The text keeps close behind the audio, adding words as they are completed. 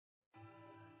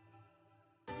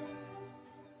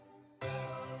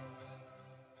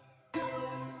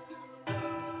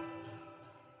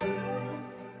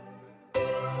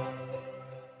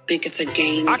think it's a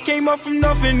game. I came up from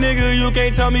nothing, nigga, you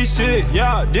can't tell me shit,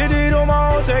 yeah. Did it on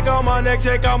my own, take out my neck,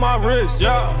 take out my wrist,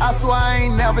 yeah. I swear I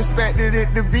ain't never expected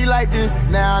it to be like this.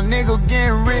 Now a nigga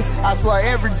getting rich, I swear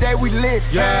every day we lit,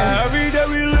 yeah. Every day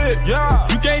we lit, yeah.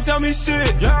 You can't tell me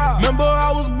shit, yeah. Remember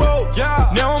I was broke,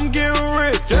 yeah. Now I'm getting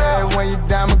rich, yeah. When you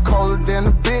diamond colder than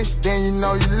a bitch, then you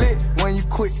know you lit. When you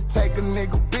quit to take a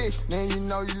nigga bitch, then you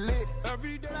know you lit.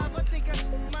 Every day I think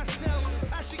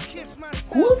myself, I should kiss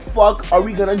myself. Who the fuck are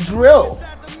we gonna drill?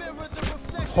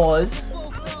 Pause.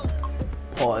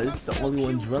 Pause. The only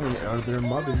one drilling are their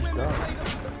mothers, dog.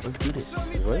 Let's do this.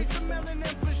 What?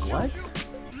 What?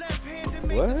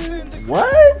 What?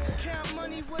 What?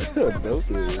 No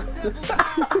clue.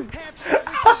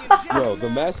 Yo, the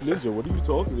Masked Ninja, what are you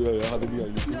talking about? How they be on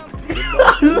YouTube?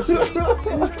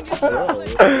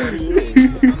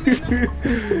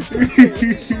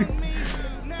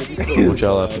 What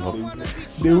y'all laughing about?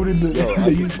 They would in the Yo,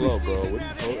 Isaac Flow, bro. What are you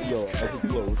talking? Yo, Isaac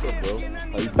Flow, what's up, bro?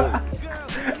 How you doing?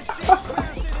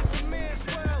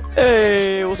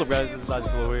 Hey, what's up, guys? This is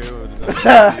Isaac Flow here.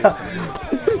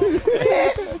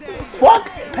 Fuck!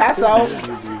 Pass out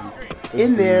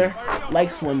in there like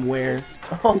swimwear.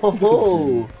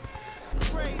 Oh,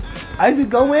 Isaac,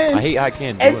 go in. I hate how I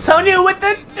can't do Antonio with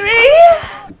the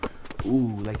 3.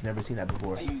 Ooh, like never seen that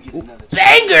before. Ooh.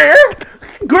 Banger!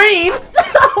 Green!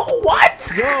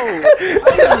 What?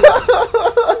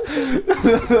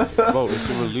 Bro, it's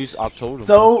a release October.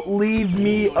 Don't leave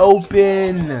me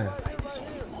open.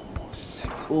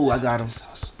 Ooh, I got him.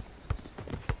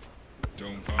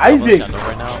 Isaac!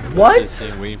 Right now,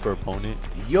 what? Waiting for opponent.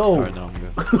 Yo. Right now,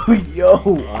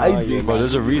 Yo, Isaac. Yeah, bro,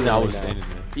 there's a reason I was standing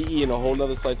there. He eating a whole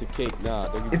nother slice of cake. Nah,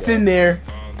 it's in there.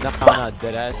 Nah,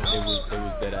 dead ass. It was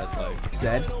dead ass like.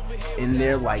 Said in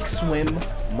there like swim,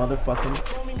 motherfucking.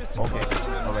 Okay,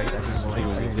 all right. That's I think he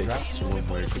was gonna say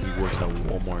swimwear because he works at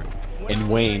Walmart in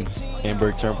Wayne,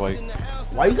 Hamburg Turnpike.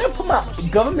 Why you gotta put my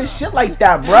government shit like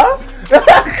that, bro?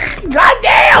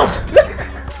 Goddamn!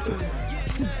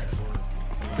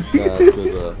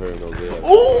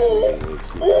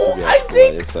 Ooh,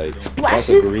 Isaac! It's like Splash that's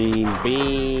a green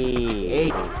bean.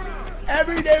 Hey,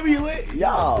 every day we lit,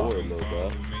 y'all.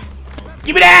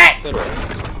 Give me that!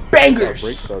 Bangers!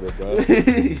 Break started, bro.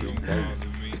 Nice.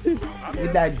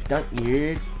 Get that dunk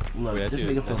here. Look, Wait, this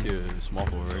nigga that's your small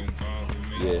boy, right?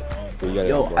 Yeah.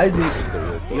 Yo, Isaac.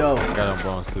 Yo. I got on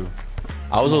bronze too.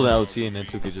 I was holding LT and then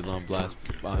 2 just on blast.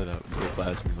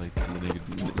 Blast me like the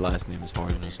nigga. The last name is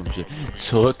Harden or some shit.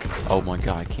 Took. Oh my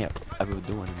god, I can't ever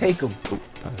do anything. Take him. Oh,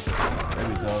 there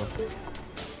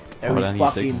we go. I need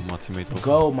to take him. My teammates.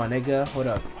 Go, my nigga. Hold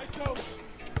up.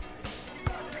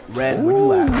 Red, where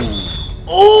you at?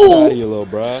 Ooh! You little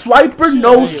bruh. Swiper,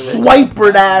 no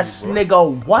swiper ass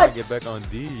nigga. What? Get back on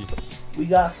D. We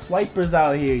got swipers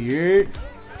out here, you.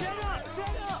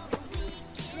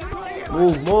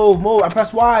 Move, move, move. I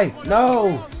press Y.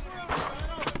 No.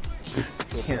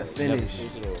 Can't finish.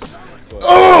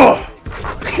 Oh!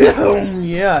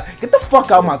 Yeah. Get the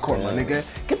fuck out my court, my nigga.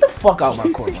 Get the fuck out my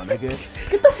court, my nigga.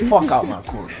 Get the fuck out my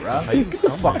court, bro. Get the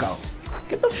fuck out.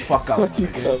 Get the fuck out, my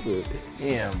nigga.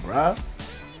 Damn, bro.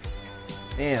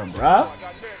 Damn, bro.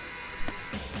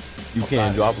 You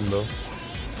can't drop him though.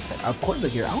 Of course I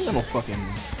can. I don't got no fucking. I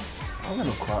don't got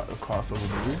no crossover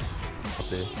moves. Up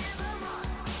there.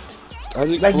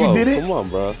 Isaac, like you did it? Come on,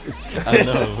 bro. I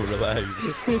know, relax.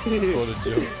 What a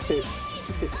joke.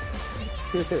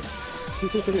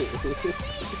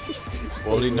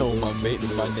 Only know my name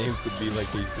could be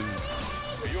like Jesus.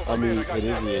 I mean, it is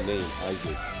your name,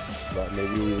 Isaac. But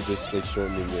maybe we were just like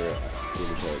shortening your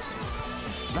name tag.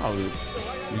 No, you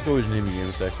can always name your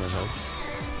game section and help.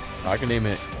 I can name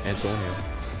it Antonio.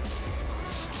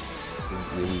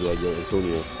 Maybe like yo,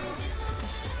 Antonio.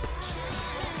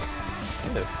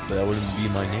 Yeah, but that wouldn't be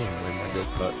my name. Like my girl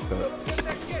cut.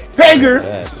 Banger!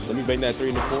 Let me bang that 3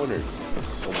 in the corner.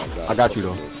 Oh my god. I got you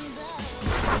though.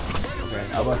 Okay,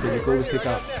 I was about to say, go pick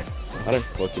up. I didn't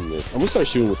fucking miss. I'm gonna start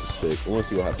shooting with the stick. I wanna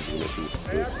see what happens when I shoot with the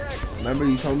stick. Remember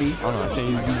you told me? I don't know, I can't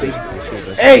use the stick.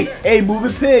 Hey, hey, move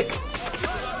and pick.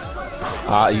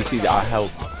 You see, I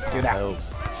help. Get out.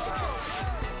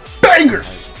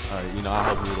 Bangers! Alright, you know, I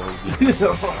help you with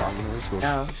those.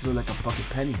 Now, she look like a fucking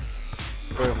penny.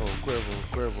 Cuervo.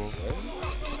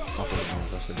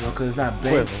 No, cause it's not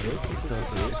big. It's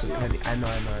a penny. I know.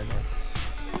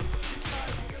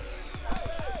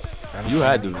 You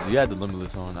had the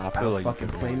limitless on. I feel like fucking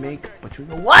play make, but you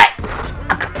know what?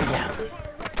 I got the out.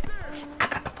 I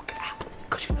got the fucking out.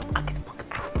 Cause you know I get the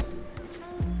fucking out.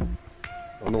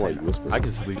 I don't know why you whispering. I can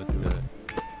sleep through that.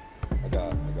 I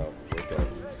got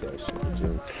workout session at the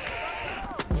gym.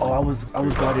 Oh, I was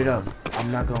guarded up.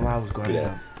 I'm not gonna lie, I was guarded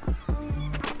up.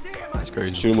 That's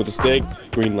crazy. Shoot him with the stick.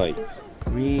 Green light.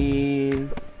 Green.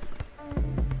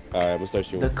 Alright, I'm gonna start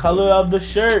shooting. The with color of the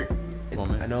shirt. Come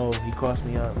on, man. I know he crossed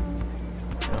me up.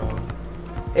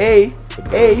 Hey,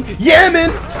 yeah,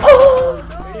 man. Oh.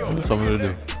 Tell me what to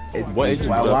do. What age is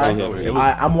Why? it?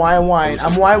 I'm wine.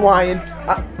 I'm wine.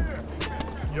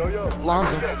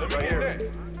 Lonzo.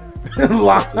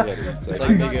 Lonzo. It's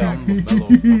like, nigga, I'm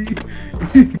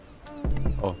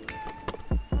mellow. Oh.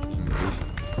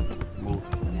 Move.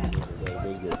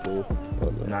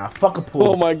 Nah, fuck a pool.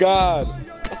 Oh my god.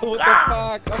 What the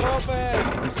fuck? I'm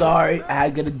open. I'm sorry. I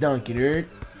had to get a dunk, you heard?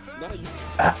 Nah, you.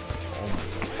 Ah.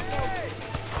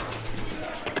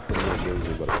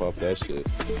 Pop that shit.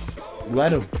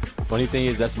 Let him. Funny thing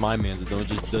is, that's my man.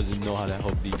 That doesn't know how to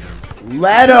help defense.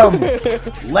 Let him.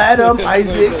 Let him,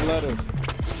 Isaac. Let him.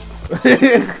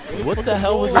 What the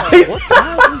hell was that? What the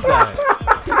hell was that?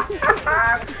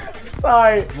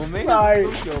 Sorry. My man, Sorry.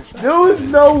 yo, There was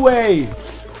no way.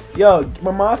 Yo,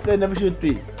 my mom said never shoot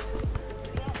 3.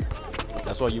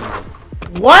 that's why you.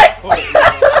 What?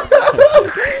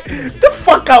 Get the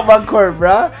fuck out my court,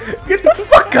 bruh. Get the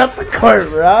fuck out the court,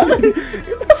 bruh.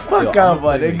 Get the fuck out,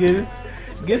 my niggas.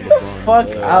 Get the fuck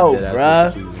out,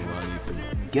 bruh.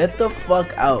 Get the fuck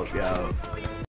out, yo.